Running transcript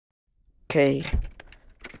Okay,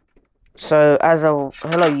 so hello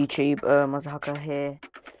YouTube, Mazahaka here,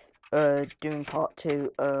 doing part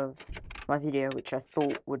 2 of my video, which I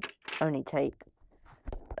thought would only take,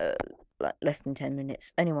 like less than 10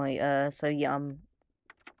 minutes. Anyway, so yeah, I'm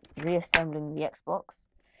reassembling the Xbox.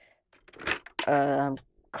 I'm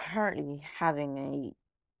currently having a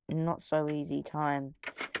not so easy time.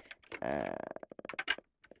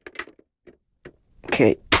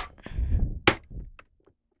 Okay,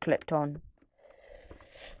 clicked on.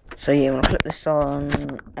 So yeah, I'm gonna click this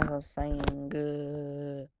on, as I was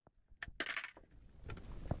saying,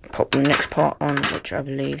 pop the next part on, which I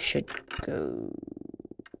believe should go.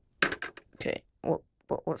 Okay,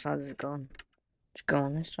 what side is it going? It's going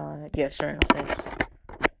on this side. Yeah, sorry, not this.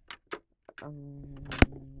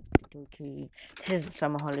 Okay. This is the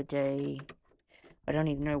summer holiday. I don't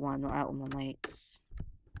even know why I'm not out with my mates.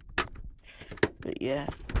 But yeah,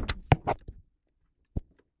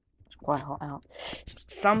 it's quite hot out.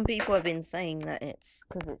 Some people have been saying that it's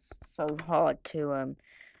because it's so hard to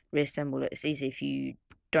reassemble it. It's easy if you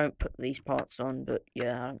don't put these parts on, but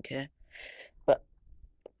yeah, I don't care. But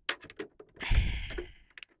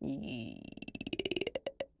yeah.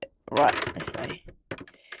 Right, this way.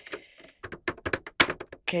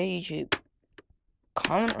 Okay, YouTube.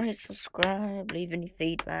 Comment, rate, subscribe, leave any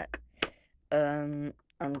feedback. I'm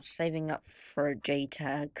saving up for a J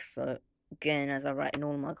tag, so again, as I write in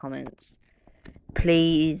all my comments,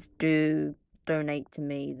 please do donate to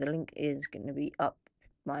me. The link is going to be up.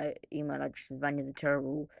 My email address is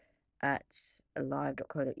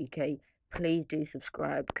vanyatheterrible@alive.co.uk. Please do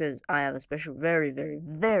subscribe, because I have a special, very, very,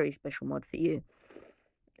 very special mod for you,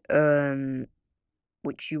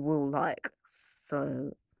 which you will like.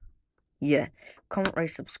 So yeah, comment,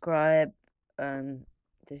 rate, subscribe.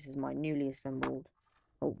 This is my newly assembled,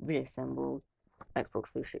 or reassembled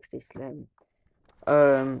Xbox 360 Slim.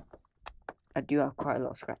 I do have quite a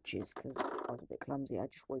lot of scratches because I was a bit clumsy. I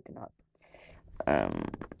just woken up.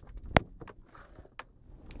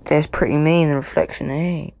 There's pretty me in the reflection,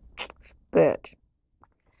 eh? But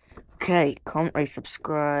okay, comment, rate,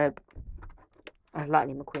 subscribe. As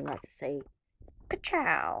Lightning McQueen likes to say,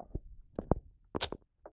 ka-chow.